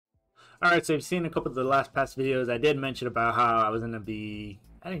Alright, so you've seen a couple of the last past videos. I did mention about how I was going to be,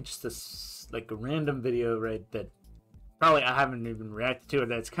 I think just this, like a random video, right, that probably I haven't even reacted to, or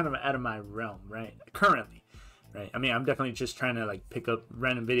that's kind of out of my realm, right, currently, right. I mean, I'm definitely just trying to like pick up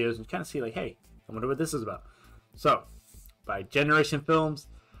random videos and kind of see like, hey, I wonder what this is about. So, by Generation Films,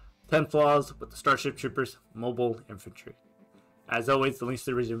 10 Flaws with the Starship Troopers Mobile Infantry. As always, the links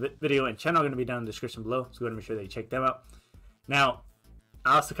to the original video and channel are going to be down in the description below, so go ahead and make sure that you check them out. Now,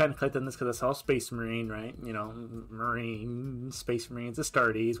 I also kind of clicked on this because I saw Space Marine, right? You know, Marine, Space Marines,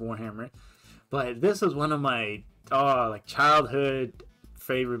 Astartes, Warhammer. But this was one of my, like childhood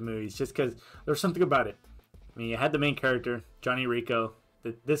favorite movies, just because there was something about it. I mean, you had the main character, Johnny Rico.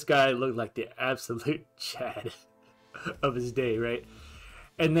 This guy looked like the absolute Chad of his day, right?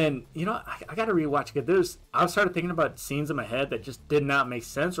 And then, you know, I got to rewatch it. I started thinking about scenes in my head that just did not make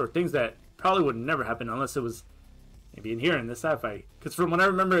sense, or things that probably would never happen unless it was maybe in here in the sci-fi. Because from what I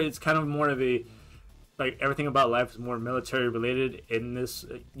remember, it's kind of more of a, like, everything about life is more military related in this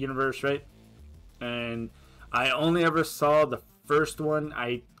universe, right? And I only ever saw the first one.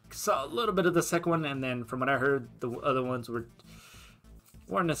 I saw a little bit of the second one, and then from what I heard, the other ones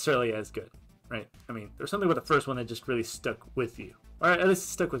weren't necessarily as good, right? I mean, there's something about the first one that just really stuck with you. Or at least it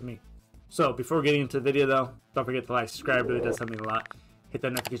stuck with me. So before getting into the video though, don't forget to like, subscribe, really does help me a lot. Hit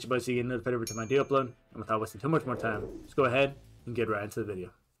that notification button so you get notified every time I do upload. And without wasting too much more time, let's go ahead and get right into the video.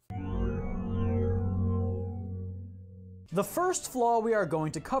 The first flaw we are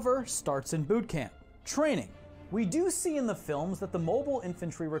going to cover starts in boot camp, training. We do see in the films that the mobile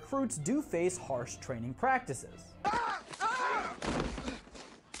infantry recruits do face harsh training practices.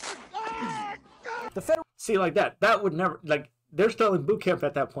 See, like that would never, like, they're still in boot camp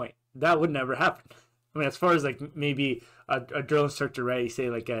at that point. That would never happen. I mean, as far as like maybe a drill instructor, right? You say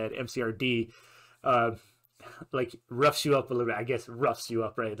like at MCRD, like roughs you up a little bit. I guess roughs you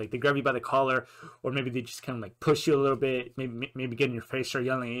up, right? Like they grab you by the collar, or maybe they just kind of like push you a little bit. Maybe get in your face, start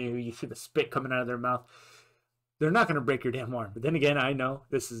yelling at you. You see the spit coming out of their mouth. They're not going to break your damn arm. But then again, I know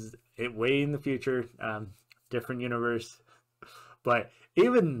this is it way in the future, different universe. But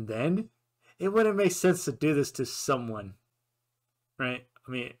even then, it wouldn't make sense to do this to someone, right?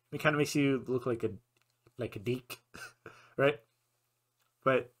 I mean, it kind of makes you look like a deek, right?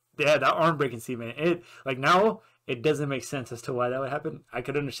 But yeah, that arm breaking scene, man. It like now it doesn't make sense as to why that would happen. I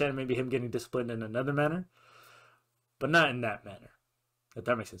could understand maybe him getting disciplined in another manner, but not in that manner. If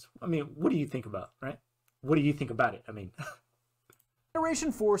that makes sense. I mean, what do you think about, right? What do you think about it? I mean,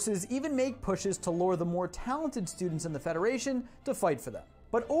 Federation forces even make pushes to lure the more talented students in the Federation to fight for them.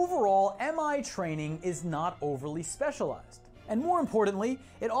 But overall, MI training is not overly specialized. And more importantly,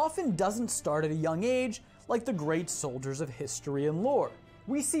 it often doesn't start at a young age like the great soldiers of history and lore.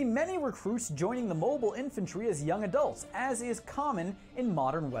 We see many recruits joining the mobile infantry as young adults, as is common in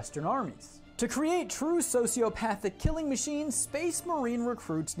modern Western armies. To create true sociopathic killing machines, Space Marine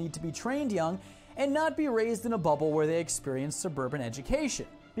recruits need to be trained young and not be raised in a bubble where they experience suburban education.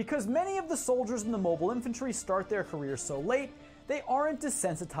 Because many of the soldiers in the mobile infantry start their careers so late, they aren't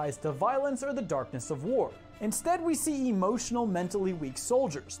desensitized to violence or the darkness of war. Instead, we see emotional, mentally weak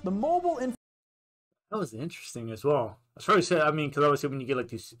soldiers. The mobile infantry. that was interesting as well. That's probably said. I mean, because obviously when you get like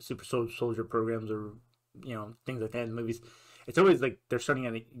these super soldier programs or things like that in movies, it's always like they're starting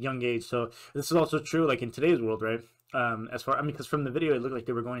at a young age. So this is also true like in today's world, right? Because from the video it looked like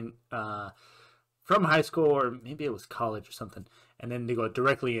they were going from high school, or maybe it was college or something, and then they go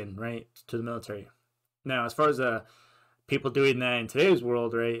directly in, right, to the military. Now, as far as people doing that in today's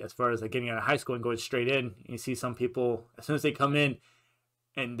world, right, as far as like getting out of high school and going straight in, you see some people as soon as they come in,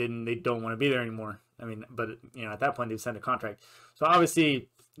 and then they don't want to be there anymore. I mean, but at that point they've signed a contract, so obviously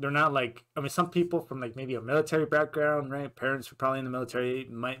they're not like, I mean, some people from like maybe a military background, right, parents who are probably in the military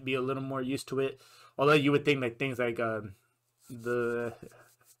might be a little more used to it. Although you would think like things like the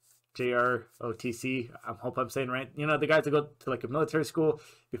JROTC, I hope I'm saying right, the guys that go to like a military school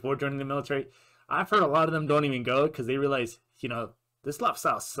before joining the military, I've heard a lot of them don't even go because they realize, this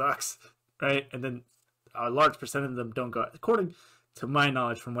lifestyle sucks, right? And then a large percent of them don't go, according to my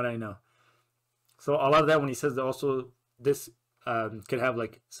knowledge from what I know. So a lot of that, when he says that also this could have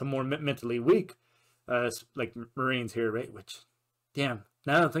like some more mentally weak, like Marines here, right? Which, damn,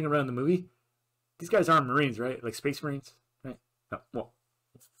 now that I'm thinking around the movie, these guys aren't Marines, right? Like Space Marines, right? No, well,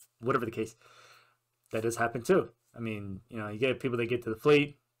 whatever the case, that does happen too. I mean, you get people that get to the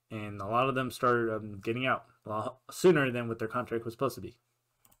fleet, and a lot of them start getting out a lot sooner than what their contract was supposed to be.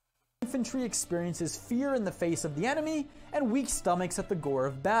 Infantry experiences fear in the face of the enemy and weak stomachs at the gore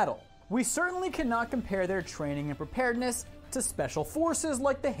of battle. We certainly cannot compare their training and preparedness to special forces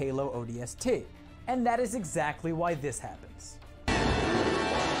like the Halo ODST, and that is exactly why this happens.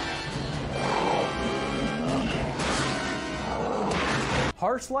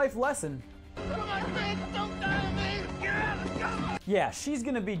 Harsh life lesson. Yeah, she's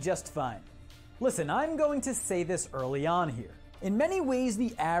gonna be just fine. Listen, I'm going to say this early on here. In many ways,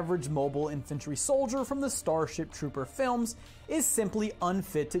 the average mobile infantry soldier from the Starship Trooper films is simply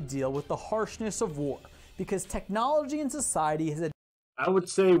unfit to deal with the harshness of war, because technology and society has... I would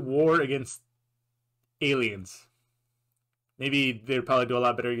say war against aliens. Maybe they'd probably do a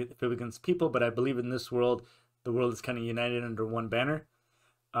lot better if it was against people, but I believe in this world, the world is kind of united under one banner.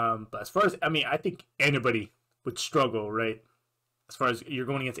 But as far as, I mean, I think anybody would struggle, right? As far as you're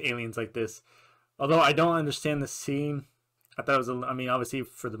going against aliens like this. Although I don't understand the scene. I thought it was, I mean, obviously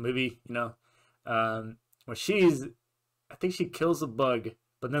for the movie, you know, where I think she kills a bug,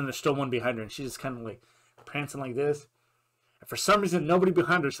 but then there's still one behind her, and she's just kind of like prancing like this. And for some reason, nobody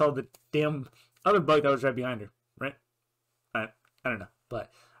behind her saw the damn other bug that was right behind her, right? I don't know,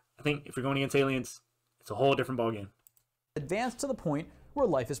 but I think if you're going against aliens, it's a whole different ballgame. Advanced to the point where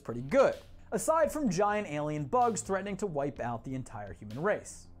life is pretty good, aside from giant alien bugs threatening to wipe out the entire human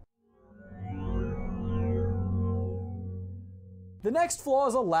race. The next flaw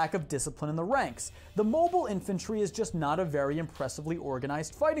is a lack of discipline in the ranks. The mobile infantry is just not a very impressively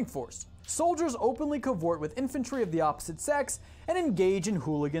organized fighting force. Soldiers openly cavort with infantry of the opposite sex and engage in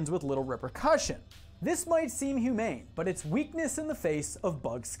hooligans with little repercussion. This might seem humane, but it's weakness in the face of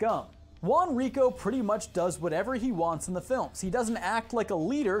bug scum. Juan Rico pretty much does whatever he wants in the films. He doesn't act like a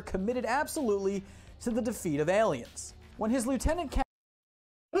leader committed absolutely to the defeat of aliens. When his lieutenant...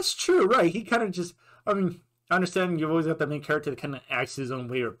 That's true, right? He kind of just, I mean, I understand you've always got that main character that kind of acts his own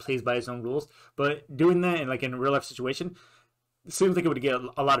way or plays by his own rules, but doing that in like in a real life situation, it seems like it would get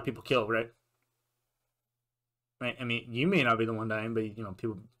a lot of people killed, right? Right? I mean, you may not be the one dying, but you know,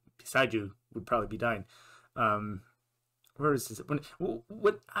 people beside you would probably be dying. Where is this?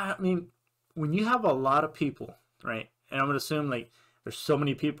 I mean, when you have a lot of people, right? And I'm gonna assume like there's so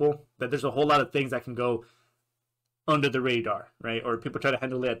many people that there's a whole lot of things that can go under the radar, right? Or people try to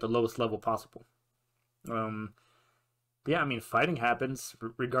handle it at the lowest level possible. Yeah, I mean, fighting happens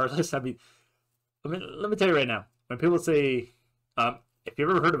regardless. I mean, let me tell you right now, when people say, if you've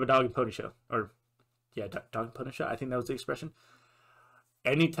ever heard of a dog and pony show, or yeah, dog and pony show, I think that was the expression.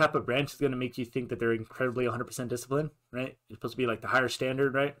 Any type of branch is going to make you think that they're incredibly 100% disciplined, right? You're supposed to be like the higher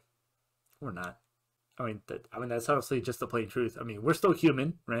standard, right? We're not. I mean, that's honestly just the plain truth. I mean, we're still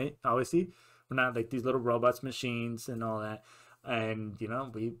human, right? Obviously, we're not like these little robots, machines, and all that. And you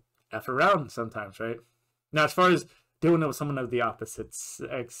know, we F around sometimes, right? Now, as far as doing it with someone of the opposite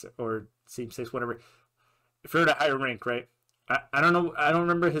sex or same sex, whatever, if you're at a higher rank, right? I don't know. I don't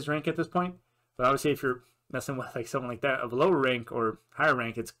remember his rank at this point, but obviously, if you're messing with like someone like that of a lower rank or higher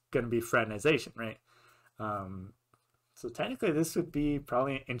rank, it's going to be fraternization, right? So technically, this would be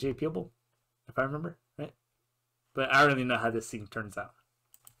probably NJPable, if I remember, right? But I don't really know how this scene turns out.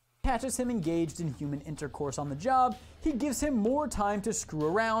 Catches him engaged in human intercourse on the job, he gives him more time to screw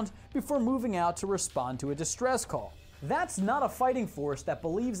around before moving out to respond to a distress call. That's not a fighting force that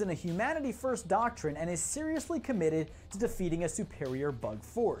believes in a humanity-first doctrine and is seriously committed to defeating a superior bug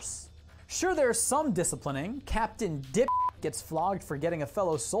force. Sure, there's some disciplining. Captain Dip gets flogged for getting a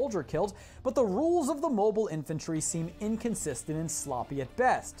fellow soldier killed, but the rules of the mobile infantry seem inconsistent and sloppy at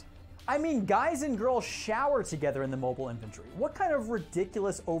best. I mean, guys and girls shower together in the mobile infantry. What kind of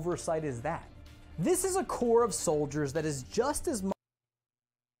ridiculous oversight is that? This is a corps of soldiers that is just as much...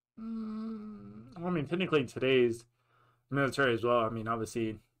 I mean, technically in today's military as well, I mean,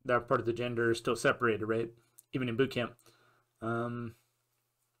 obviously, that part of the gender is still separated, right? Even in boot camp.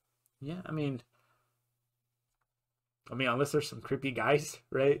 Yeah, I mean, unless there's some creepy guys,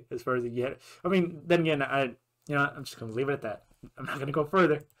 right? As far as you get, I mean, then again, I'm just gonna leave it at that. I'm not gonna go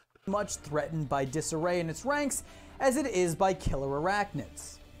further. Much threatened by disarray in its ranks as it is by killer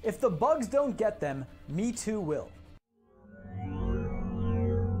arachnids. If the bugs don't get them, Me Too will.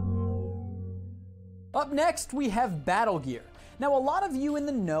 Up next, we have battle gear. Now, a lot of you in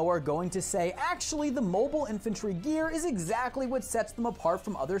the know are going to say, actually, the mobile infantry gear is exactly what sets them apart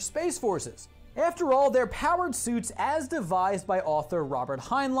from other space forces. After all, their powered suits, as devised by author Robert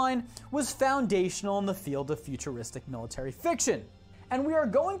Heinlein, was foundational in the field of futuristic military fiction. And we are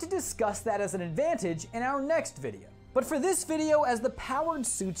going to discuss that as an advantage in our next video. But for this video, as the powered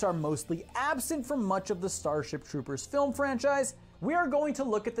suits are mostly absent from much of the Starship Troopers film franchise, we are going to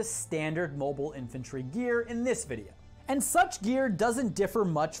look at the standard mobile infantry gear in this video. And such gear doesn't differ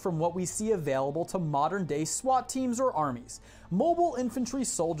much from what we see available to modern-day SWAT teams or armies. Mobile infantry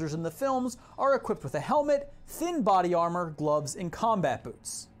soldiers in the films are equipped with a helmet, thin body armor, gloves, and combat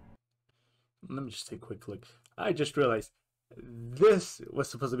boots. Let me just take a quick look. I just realized this was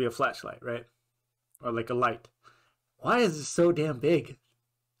supposed to be a flashlight, right? Or like a light. Why is it so damn big?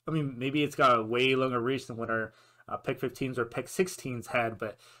 I mean, maybe it's got a way longer reach than what our Pick 15s or Pick 16s had,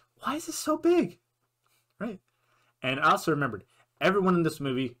 but why is it so big? Right? And I also remembered, everyone in this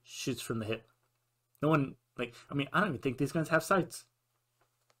movie shoots from the hip. No one, like, I mean, I don't even think these guns have sights.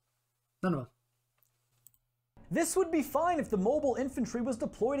 None of them. This would be fine if the mobile infantry was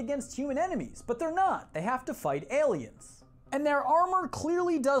deployed against human enemies, but they're not. They have to fight aliens. And their armor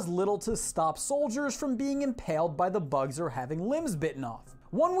clearly does little to stop soldiers from being impaled by the bugs or having limbs bitten off.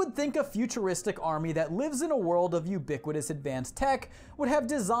 One would think a futuristic army that lives in a world of ubiquitous advanced tech would have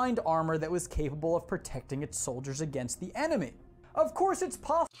designed armor that was capable of protecting its soldiers against the enemy. Of course it's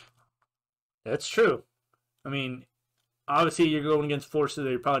possible. That's true. I mean, obviously you're going against forces that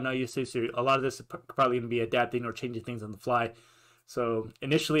you're probably not used to, so a lot of this is probably going to be adapting or changing things on the fly. So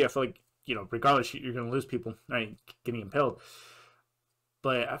initially I feel like, you know, regardless, you're going to lose people, right, getting impaled.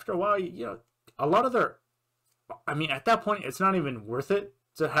 But after a while, you know, a lot of their, I mean, at that point, it's not even worth it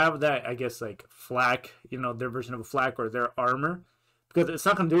to have that, I guess, like, flak, you know, their version of a flak or their armor, because it's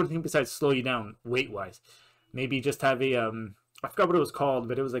not going to do anything besides slow you down weight-wise. Maybe just have a, I forgot what it was called,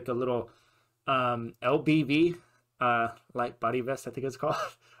 but it was like a little LBV, light body vest, I think it's called.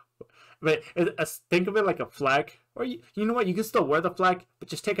 But think of it like a flak, or you know what, you can still wear the flak, but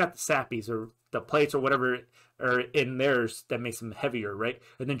just take out the sappies or the plates or whatever are in theirs that makes them heavier, right?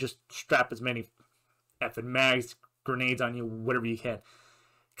 And then just strap as many effing mags, grenades on you, whatever you can.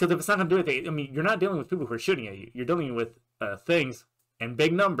 Because if it's not going to do anything, I mean, you're not dealing with people who are shooting at you. You're dealing with things in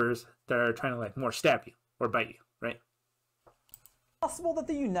big numbers that are trying to, like, more stab you or bite you, right? Possible that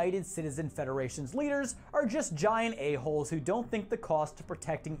the United Citizen Federation's leaders are just giant a-holes who don't think the cost of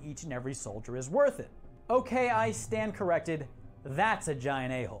protecting each and every soldier is worth it. Okay, I stand corrected. That's a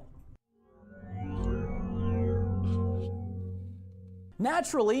giant a-hole.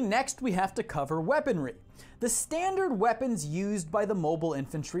 Naturally, next we have to cover weaponry. The standard weapons used by the mobile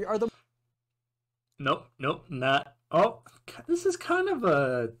infantry are the... Nope, not... Oh, this is kind of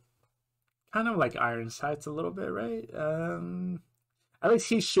like iron sights a little bit, right? At least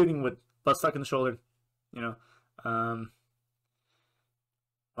he's shooting with butt stuck in the shoulder, you know.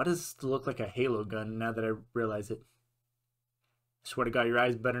 Why does this look like a Halo gun now that I realize it? I swear to God, your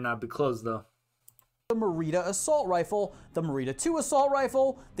eyes better not be closed, though. The Merida Assault Rifle, the Merida 2 Assault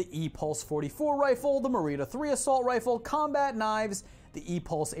Rifle, the E-Pulse 44 Rifle, the Merida 3 Assault Rifle, combat knives, the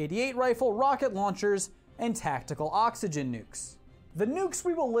E-Pulse 88 Rifle, rocket launchers, and tactical oxygen nukes. The nukes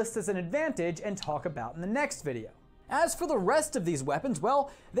we will list as an advantage and talk about in the next video. As for the rest of these weapons,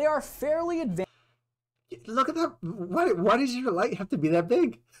 well, they are fairly advanced. Look at that. Why does your light have to be that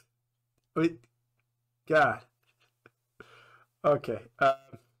big? Wait, God. Okay.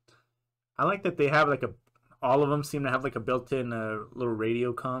 I like that they have like all of them seem to have like a built-in little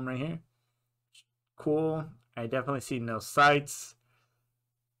radio comm right here. Cool. I definitely see no sights.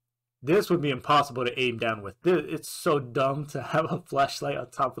 This would be impossible to aim down with. It's so dumb to have a flashlight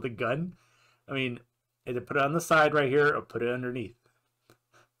on top of the gun. I mean, either put it on the side right here or put it underneath.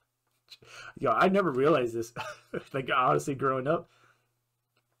 Yo, I never realized this. Like, honestly, growing up.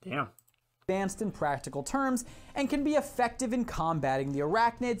 Damn. Advanced in practical terms and can be effective in combating the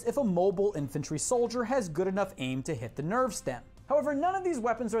arachnids if a mobile infantry soldier has good enough aim to hit the nerve stem. However, none of these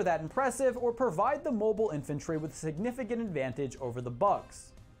weapons are that impressive or provide the mobile infantry with a significant advantage over the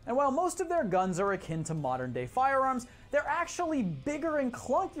bugs. And while most of their guns are akin to modern-day firearms, they're actually bigger and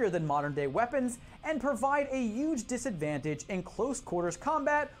clunkier than modern-day weapons and provide a huge disadvantage in close-quarters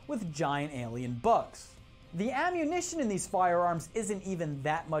combat with giant alien bugs. The ammunition in these firearms isn't even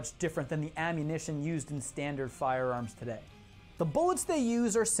that much different than the ammunition used in standard firearms today. The bullets they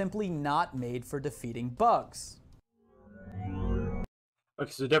use are simply not made for defeating bugs.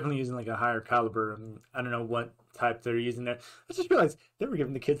 Okay, so definitely using like a higher caliber. I don't know what type they're using there. I just realized they were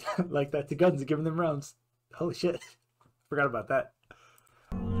giving the kids like that to guns and giving them rounds. Holy shit. Forgot about that.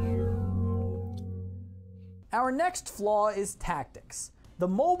 Our next flaw is tactics. The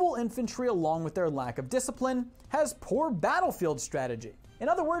mobile infantry, along with their lack of discipline, has poor battlefield strategy. In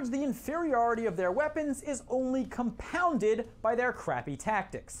other words, the inferiority of their weapons is only compounded by their crappy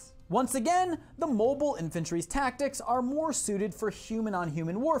tactics. Once again, the mobile infantry's tactics are more suited for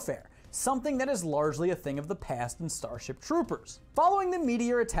human-on-human warfare, something that is largely a thing of the past in Starship Troopers. Following the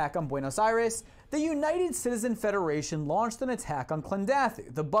meteor attack on Buenos Aires, the United Citizen Federation launched an attack on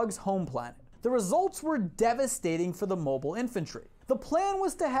Klendathu, the bug's home planet. The results were devastating for the mobile infantry. The plan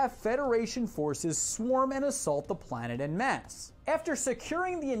was to have Federation forces swarm and assault the planet en masse. After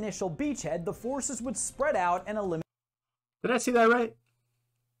securing the initial beachhead, the forces would spread out and eliminate... Did I see that right?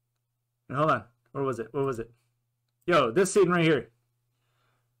 Hold on. Where was it? What was it? This scene right here.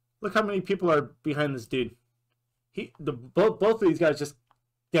 Look how many people are behind this dude. Both of these guys just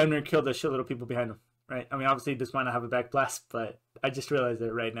damn near killed a shitload of people behind him, right? I mean, obviously this might not have a backblast, but I just realized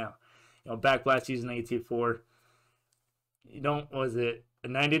it right now. You know, backblast using AT4. You don't, was it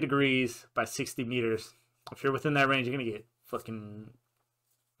 90 degrees by 60 meters? If you're within that range, you're gonna get fucking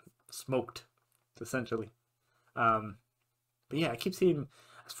smoked, essentially. But yeah, I keep seeing,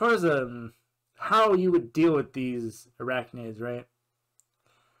 as far as how you would deal with these arachnids, right?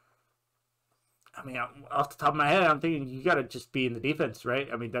 I mean, off the top of my head, I'm thinking you gotta just be in the defense, right?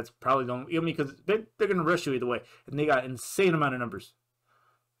 I mean, that's probably the only, I mean, because they're gonna rush you either way, and they got insane amount of numbers.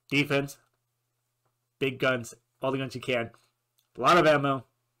 Defense, big guns, all the guns you can, a lot of ammo,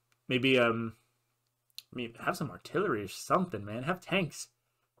 maybe I mean, have some artillery or something, man. Have tanks,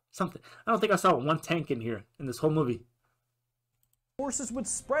 something. I don't think I saw one tank in here in this whole movie. Forces would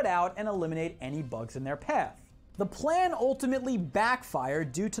spread out and eliminate any bugs in their path. The plan ultimately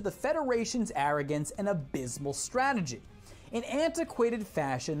backfired due to the Federation's arrogance and abysmal strategy. In antiquated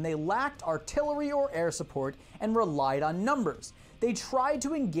fashion, they lacked artillery or air support and relied on numbers. They tried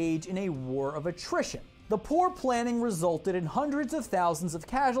to engage in a war of attrition. The poor planning resulted in hundreds of thousands of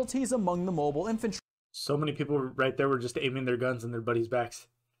casualties among the mobile infantry. So many people right there were just aiming their guns in their buddies' backs.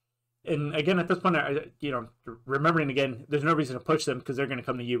 And again, at this point, you know, remembering again, there's no reason to push them because they're going to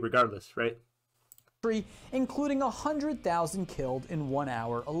come to you regardless, right? Including 100,000 killed in 1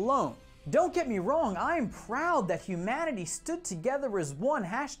 hour alone. Don't get me wrong, I am proud that humanity stood together as one,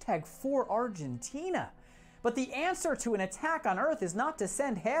 #for Argentina. But the answer to an attack on Earth is not to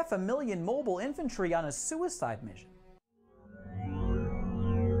send 500,000 mobile infantry on a suicide mission.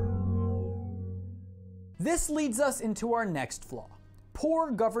 This leads us into our next flaw: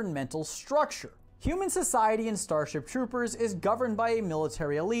 poor governmental structure. Human society in Starship Troopers is governed by a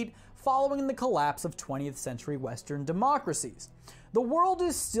military elite following the collapse of 20th century Western democracies. The world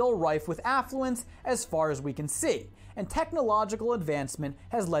is still rife with affluence as far as we can see, and technological advancement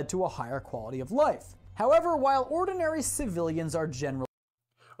has led to a higher quality of life. However, while ordinary civilians are generally...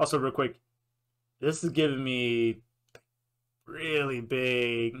 Also, real quick, this is giving me really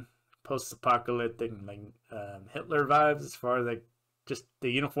big post-apocalyptic, like Hitler vibes as far as like just the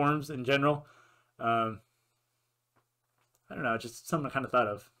uniforms in general. I don't know, just something I kind of thought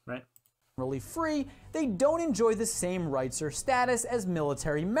of, right? Free, they don't enjoy the same rights or status as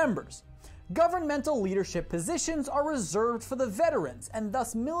military members. Governmental leadership positions are reserved for the veterans, and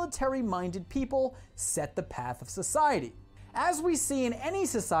thus military-minded people set the path of society. As we see in any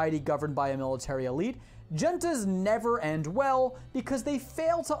society governed by a military elite, juntas never end well because they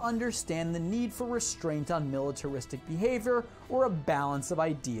fail to understand the need for restraint on militaristic behavior or a balance of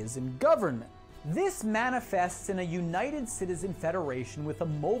ideas in government. This manifests in a united citizen federation with a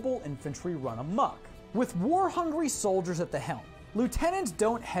mobile infantry run amok. With war-hungry soldiers at the helm, lieutenants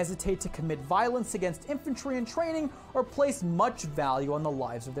don't hesitate to commit violence against infantry in training or place much value on the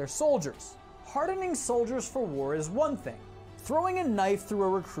lives of their soldiers. Hardening soldiers for war is one thing. Throwing a knife through a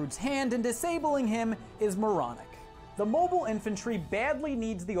recruit's hand and disabling him is moronic. The mobile infantry badly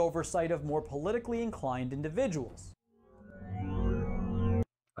needs the oversight of more politically inclined individuals.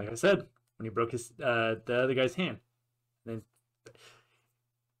 Like I said, when he broke his the other guy's hand, then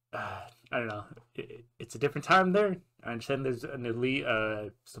I don't know. It's a different time there. I understand there's an elite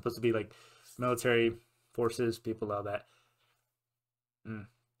supposed to be like military forces, people, all that.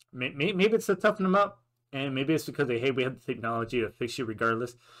 Maybe it's to toughen them up, and maybe it's because hey, we have the technology to fix you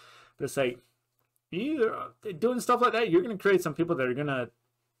regardless. But it's like, doing stuff like that, you're gonna create some people that are gonna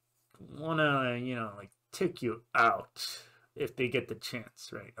wanna, you know, like take you out if they get the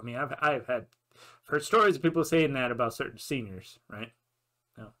chance, right? I mean, I've heard stories of people saying that about certain seniors, right?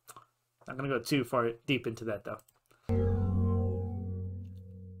 No, not gonna go too far deep into that though.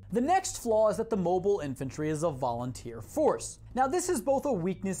 The next flaw is that the mobile infantry is a volunteer force. Now this is both a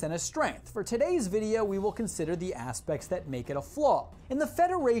weakness and a strength. For today's video, we will consider the aspects that make it a flaw. In the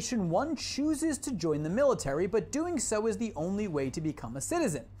Federation, one chooses to join the military, but doing so is the only way to become a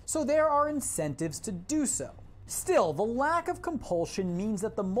citizen. So there are incentives to do so. Still, the lack of compulsion means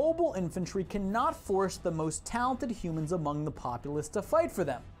that the mobile infantry cannot force the most talented humans among the populace to fight for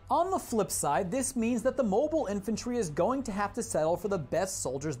them. On the flip side, this means that the mobile infantry is going to have to settle for the best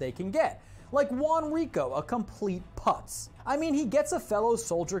soldiers they can get, like Juan Rico, a complete putz. I mean, he gets a fellow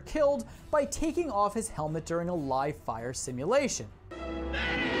soldier killed by taking off his helmet during a live fire simulation.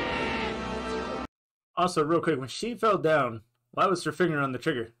 Also, real quick, when she fell down, why was her finger on the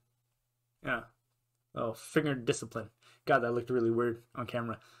trigger? Yeah. Oh, finger discipline. God, that looked really weird on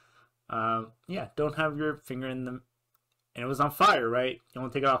camera. Yeah, don't have your finger in the... And it was on fire, right? You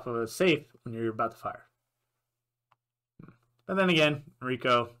don't take it off of a safe when you're about to fire. But then again,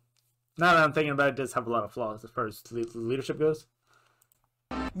 Rico, now that I'm thinking about it, does have a lot of flaws as far as leadership goes.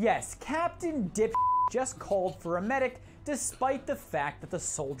 Yes, Captain Dip just called for a medic despite the fact that the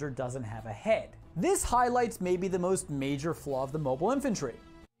soldier doesn't have a head. This highlights maybe the most major flaw of the mobile infantry.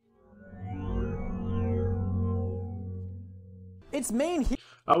 Its main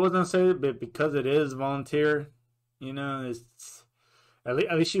I was gonna say, but because it is volunteer, you know, it's at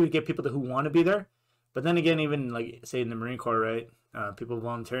least you would get people who want to be there. But then again, even like say in the Marine Corps, right? People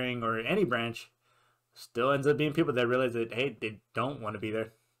volunteering or any branch still ends up being people that realize that hey, they don't want to be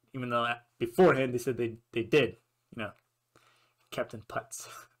there, even though beforehand they said they did. You know, Captain Putz.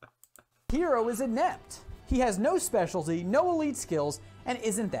 hero is inept. He has no specialty, no elite skills, and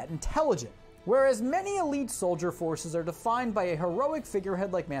isn't that intelligent. Whereas many elite soldier forces are defined by a heroic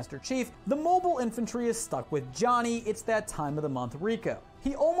figurehead like Master Chief, the mobile infantry is stuck with Johnny, it's that time of the month Rico.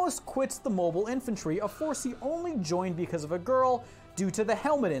 He almost quits the mobile infantry, a force he only joined because of a girl due to the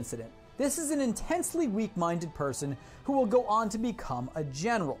helmet incident. This is an intensely weak-minded person who will go on to become a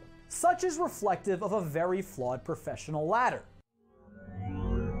general. Such is reflective of a very flawed professional ladder.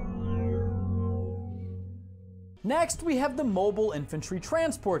 Next, we have the mobile infantry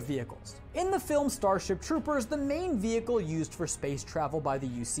transport vehicles. In the film Starship Troopers, the main vehicle used for space travel by the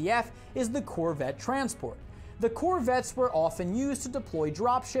UCF is the Corvette transport. The Corvettes were often used to deploy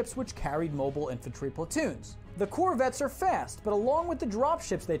dropships which carried mobile infantry platoons. The Corvettes are fast, but along with the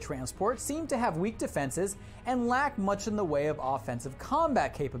dropships they transport, seem to have weak defenses and lack much in the way of offensive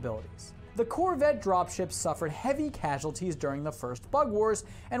combat capabilities. The Corvette dropships suffered heavy casualties during the first Bug Wars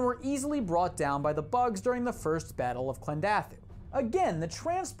and were easily brought down by the Bugs during the first Battle of Clendathu. Again, the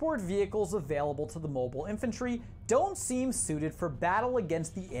transport vehicles available to the mobile infantry don't seem suited for battle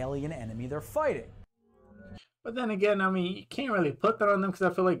against the alien enemy they're fighting. But then again, I mean, you can't really put that on them because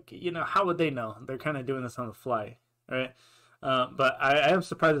I feel like, you know, how would they know? They're kind of doing this on the fly, right? But I am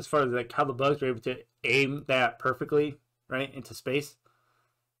surprised as far as like how the Bugs were able to aim that perfectly, right, into space.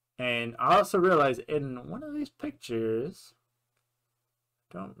 And I also realized in one of these pictures,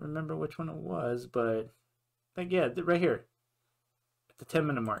 I don't remember which one it was, but I think, yeah, right here, at the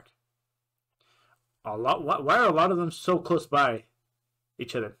 10-minute mark. Why are a lot of them so close by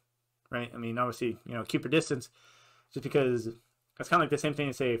each other, right? I mean, obviously, you know, keep your distance, just because it's kind of like the same thing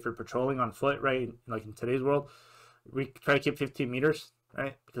you say for patrolling on foot, right? Like in today's world, we try to keep 15 meters,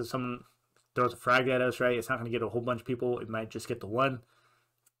 right? Because someone throws a frag at us, right? It's not going to get a whole bunch of people. It might just get the one.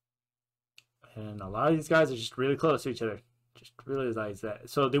 And a lot of these guys are just really close to each other. Just realize that.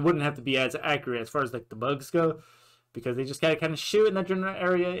 So they wouldn't have to be as accurate as far as like the Bugs go, because they just gotta kind of shoot in that general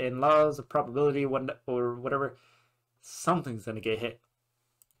area, and laws of probability or whatever, something's gonna get hit.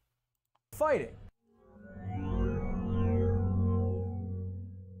 Fighting.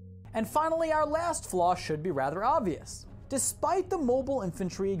 And finally, our last flaw should be rather obvious. Despite the mobile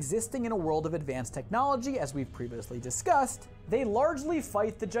infantry existing in a world of advanced technology, as we've previously discussed, they largely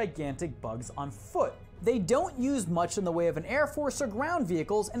fight the gigantic Bugs on foot. They don't use much in the way of an air force or ground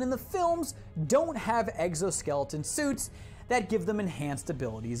vehicles, and in the films don't have exoskeleton suits that give them enhanced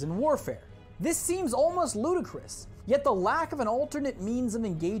abilities in warfare. This seems almost ludicrous, yet the lack of an alternate means of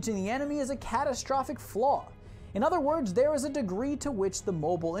engaging the enemy is a catastrophic flaw. In other words, there is a degree to which the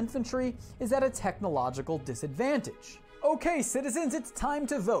mobile infantry is at a technological disadvantage. Okay, citizens, it's time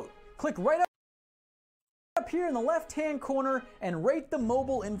to vote. Click right up here in the left-hand corner and rate the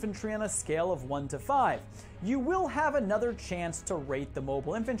mobile infantry on a scale of 1 to 5. You will have another chance to rate the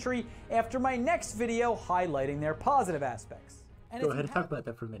mobile infantry after my next video highlighting their positive aspects. Go ahead and talk about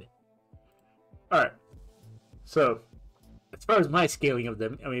that for a minute. Alright, so as far as my scaling of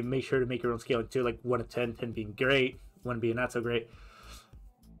them, I mean, make sure to make your own scaling too, like 1 to 10, 10 being great, 1 being not so great.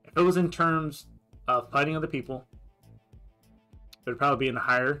 If it was in terms of fighting other people, it would probably be in the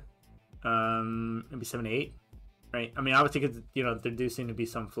higher, maybe 7 to 8, right? I mean, obviously, because, you know, there do seem to be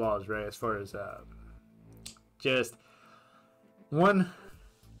some flaws, right? As far as just one,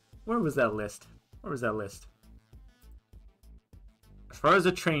 where was that list? Where was that list? As far as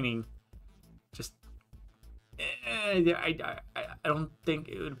the training, just I don't think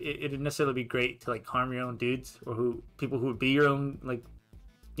it'd necessarily be great to like harm your own dudes or people who would be your own, like,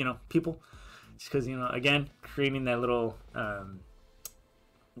 you know, people, just because, you know, again, creating that little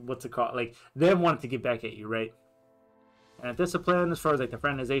what's it called, like them wanting to get back at you, right? And discipline, as far as like the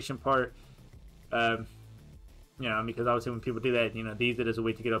fraternization part, you know, because obviously when people do that, you know, they use it as a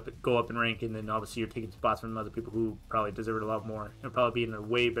way to go up in rank, and then obviously you're taking spots from other people who probably deserve it a lot more and probably be in a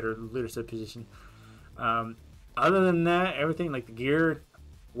way better leadership position. Other than that, everything like the gear,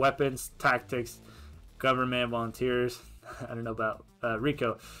 weapons, tactics, government, volunteers, I don't know about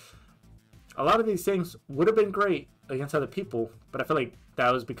Rico. A lot of these things would have been great against other people, but I feel like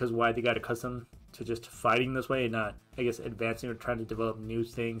that was because why they got accustomed to just fighting this way and not, I guess, advancing or trying to develop new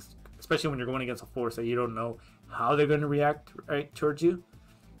things, especially when you're going against a force that you don't know how they're going to react right towards you.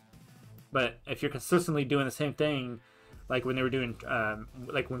 But if you're consistently doing the same thing, like when they were doing,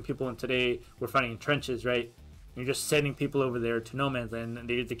 like when people in today were fighting in trenches, right? You're just sending people over there to no man's land, and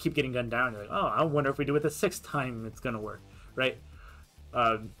they keep getting gunned down. You're like, oh, I wonder if we do it the 6th time it's gonna work, right?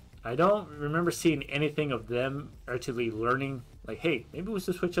 I don't remember seeing anything of them actually learning, like, hey, maybe we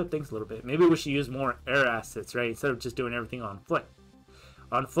should switch up things a little bit. Maybe we should use more air assets, right? Instead of just doing everything on foot.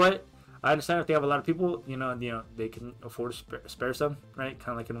 On foot, I understand if they have a lot of people, you know, they can afford to spare some, right?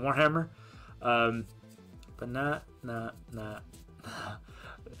 Kind of like in Warhammer. But not.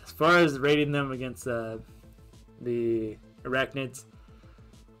 As far as rating them against the arachnids,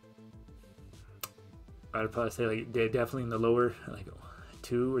 I'd probably say like they're definitely in the lower, like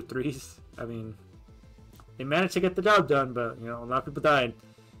 2 or 3s. I mean, they managed to get the job done, but you know, a lot of people died,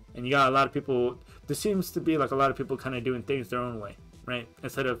 and you got a lot of people. There seems to be like a lot of people kind of doing things their own way, right?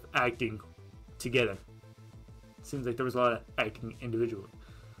 Instead of acting together. It seems like there was a lot of acting individually.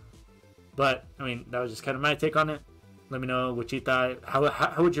 But I mean, that was just kind of my take on it. Let me know what you thought.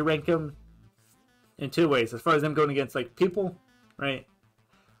 How would you rank them in 2 ways, as far as them going against like people, right,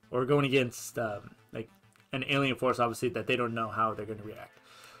 or going against like an alien force, obviously, that they don't know how they're going to react.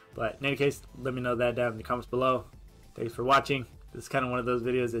 But in any case, let me know that down in the comments below. Thanks for watching. This is kind of one of those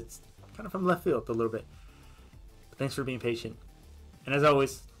videos that's kind of from left field a little bit. But thanks for being patient. And as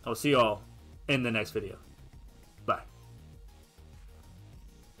always, I'll see you all in the next video.